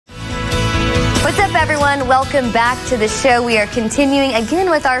What's up, everyone? Welcome back to the show. We are continuing again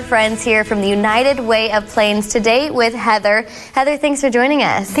with our friends here from the United Way of Plains today with Heather. Heather, thanks for joining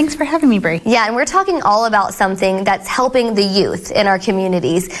us. Thanks for having me, Bree. Yeah, and we're talking all about something that's helping the youth in our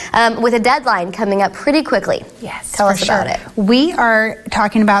communities with a deadline coming up pretty quickly. Yes, Tell us about it. We are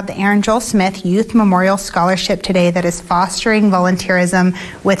talking about the Aaron Joel Smith Youth Memorial Scholarship today that is fostering volunteerism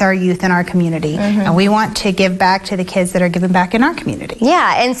with our youth in our community. And we want to give back to the kids that are giving back in our community.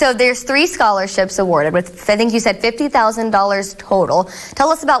 Yeah, and so there's 3 scholarships awarded with, I think you said $50,000 total. Tell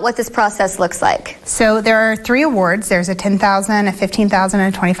us about what this process looks like. So there are 3 awards. There's a $10,000, a $15,000,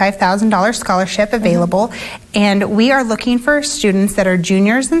 and a $25,000 scholarship available. And we are looking for students that are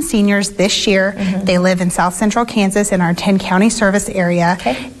juniors and seniors this year. They live in South Central Kansas in our 10-county service area.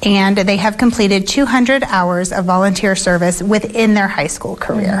 And they have completed 200 hours of volunteer service within their high school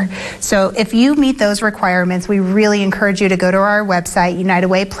career. So if you meet those requirements, we really encourage you to go to our website,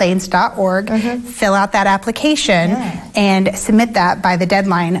 unitedwayplains.org, fill out that application, and submit that by the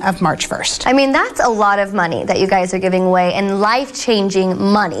deadline of March 1st. I mean, that's a lot of money that you guys are giving away, and life-changing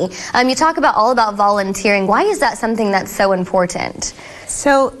money. You talk about all about volunteering. Why is that something that's so important?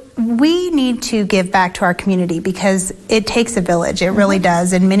 So we need to give back to our community because it takes a village. It really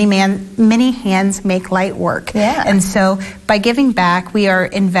does, and many hands make light work. And so by giving back, we are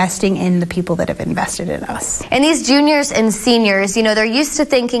investing in the people that have invested in us. And these juniors and seniors, you know, they're used to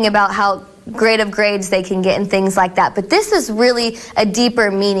thinking about how great of grades they can get and things like that, but this is really a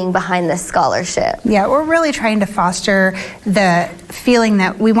deeper meaning behind this scholarship. Yeah, we're really trying to foster the feeling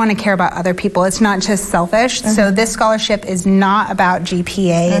that we want to care about other people. It's not just selfish. So this scholarship is not about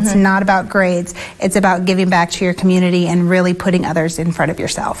GPA. It's not about grades. It's about giving back to your community and really putting others in front of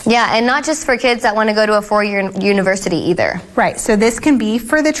yourself. Yeah, and not just for kids that want to go to a 4-year university either. Right, so this can be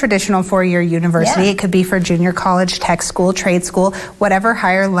for the traditional 4-year university. It could be for junior college, tech school, trade school, whatever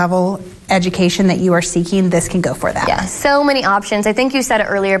higher level education that you are seeking, this can go for that. Yeah, so many options. I think you said it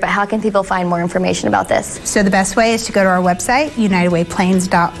earlier, but how can people find more information about this? So the best way is to go to our website,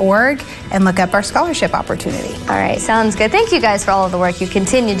 unitedwayplains.org, and look up our scholarship opportunity. All right, sounds good. Thank you guys for all of the work you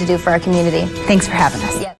continue to do for our community. Thanks for having us.